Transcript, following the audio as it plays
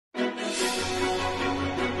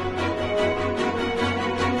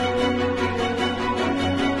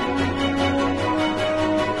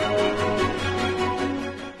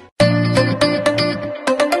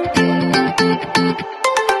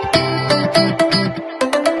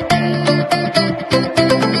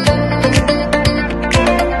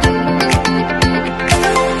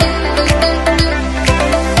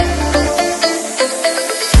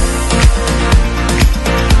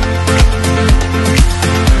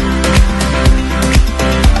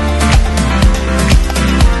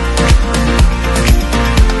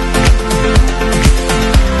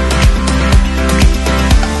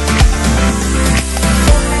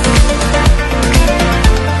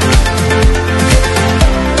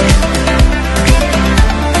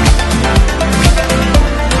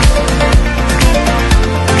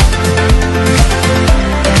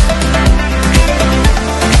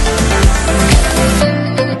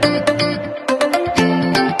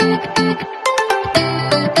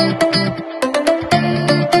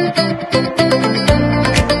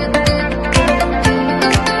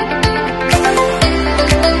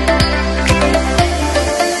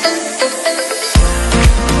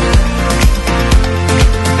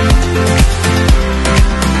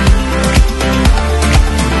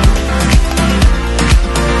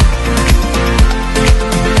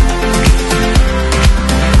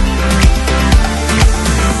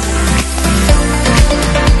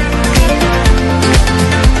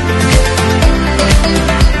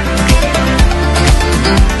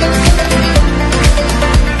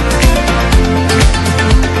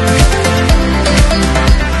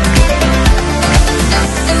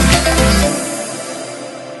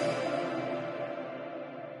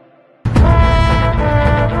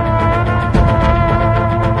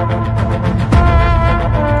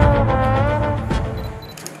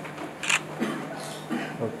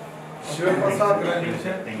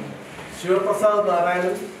Shivaprasad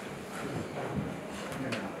Narayanan.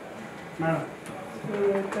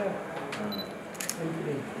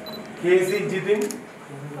 KC Jitin.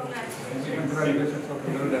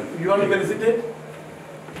 You want to felicitate?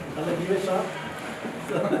 Allah give a shot.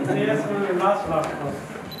 Yes, last.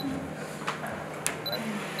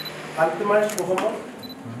 Altamash Muhammad.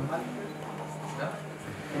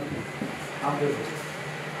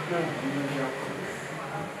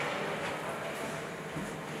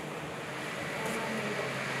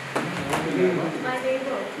 My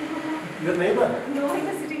neighbor. Your neighbor? No, he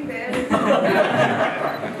was sitting there.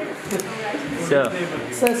 Sir.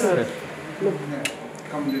 Look.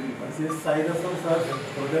 This is Saidasam sir,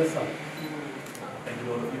 brother son. Thank you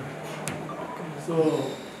all of you. So,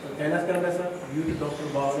 Kailash Karanda sir, you to Dr.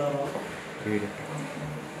 Bhavana Rao.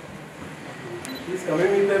 He's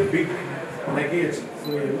coming with a big luggage.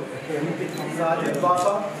 So, anything Sajid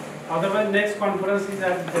Baba. Otherwise, next conference is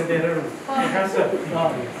at the Dehradun. Yes, sir.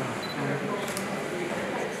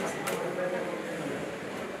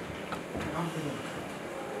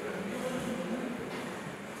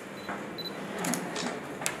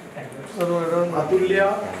 Atulya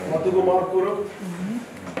Madhukumar Puru.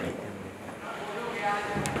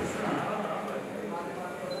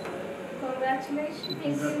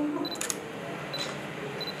 Congratulations.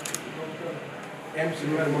 M.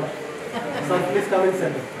 Shrimarma. Sir, please come in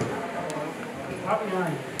center.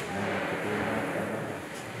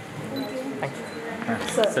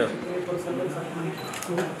 Sir.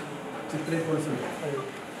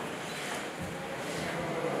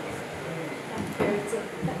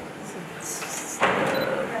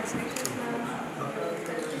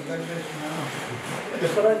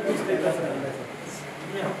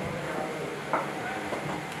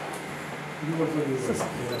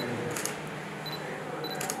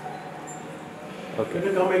 Okay. Can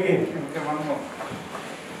you come again? Okay, one more.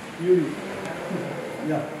 You.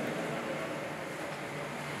 Yeah.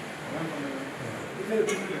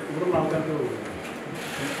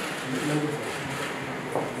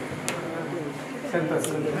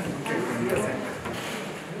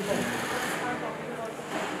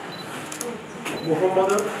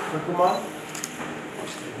 Muhammad Kumar.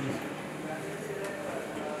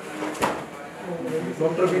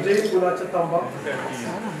 Dr. Vijay Pulachatamba.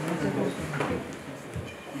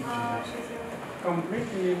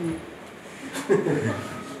 Complete name.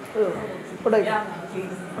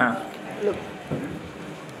 Look.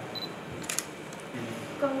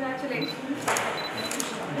 Congratulations.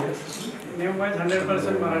 Name wise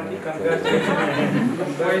 100% Marathi. Congratulations.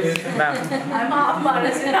 Voice. I'm half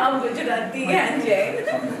Maharashtrian, half Gujarati and Jain.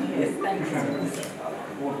 Yes, thank you.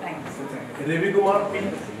 Thanks. Ravi Kumar P.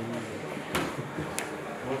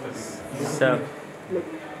 Sir.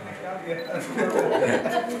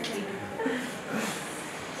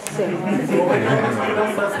 So many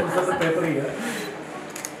students are the paper here.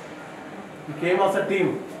 We came as a team.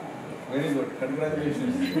 Very good.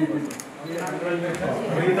 Congratulations.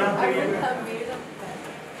 Reena,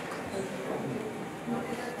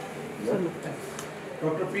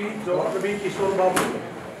 Dr. P. Kishore Babu.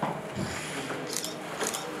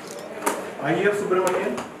 Iyer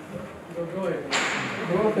Subramanian.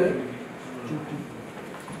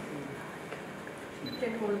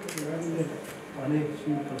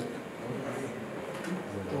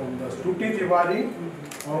 Stuti Tiwari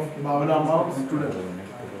of Bhavana Mom student.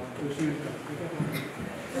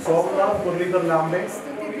 Somnath Murlikar Lambe.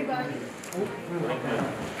 Stuti Tiwari.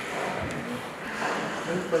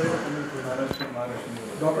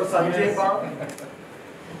 Dr. Sanjay Bang.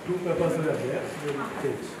 Two papers are there.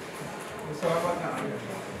 Change.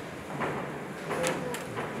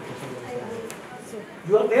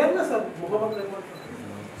 You are there, na sir? Muhammad Rahman.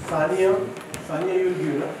 Sania, you will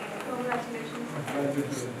give, na?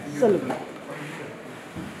 Congratulations. Salute.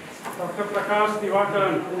 Dr. Prakash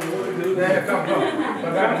Divakaran.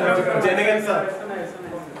 Janagan sir.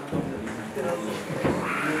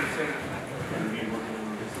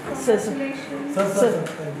 Sir. Congratulations. Sir.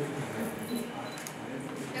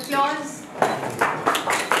 Applause.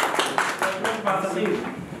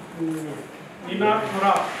 Ina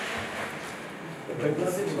Pura.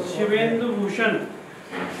 Shivendu Bhushan.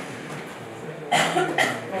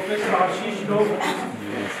 Professor Ashish Lok.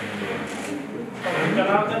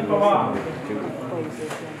 Janardhan Pawar.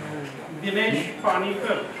 Dinesh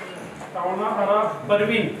Panikar. Tauna Hara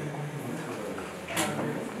Parveen.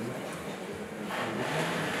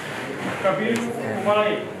 Kabir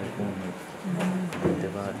Kumai.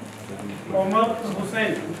 Omar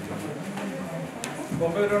Hussain.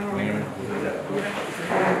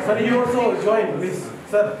 Sir, you also join, please.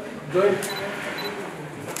 Sir, join.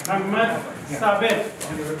 Ahmed Sabir.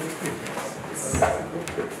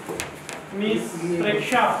 Miss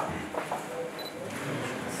Preksha.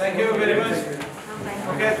 Thank you very much.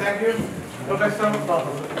 Okay, thank you. Professor.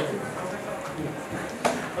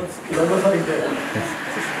 Numbers are in there.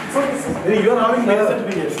 You are having less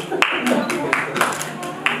certificates.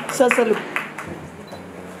 Sir, sir, look.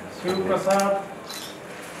 Shiv Prasad.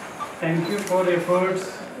 Thank you for efforts.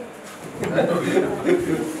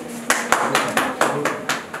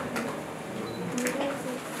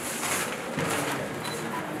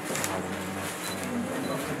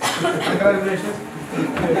 Congratulations.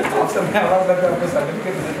 After my award, that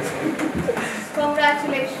certificate.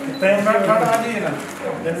 Congratulations. Then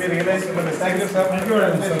we Thank realize you, sir. Thank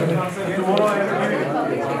you. tomorrow I will give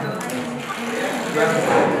you.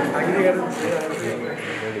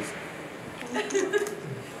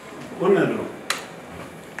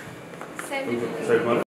 Certificate.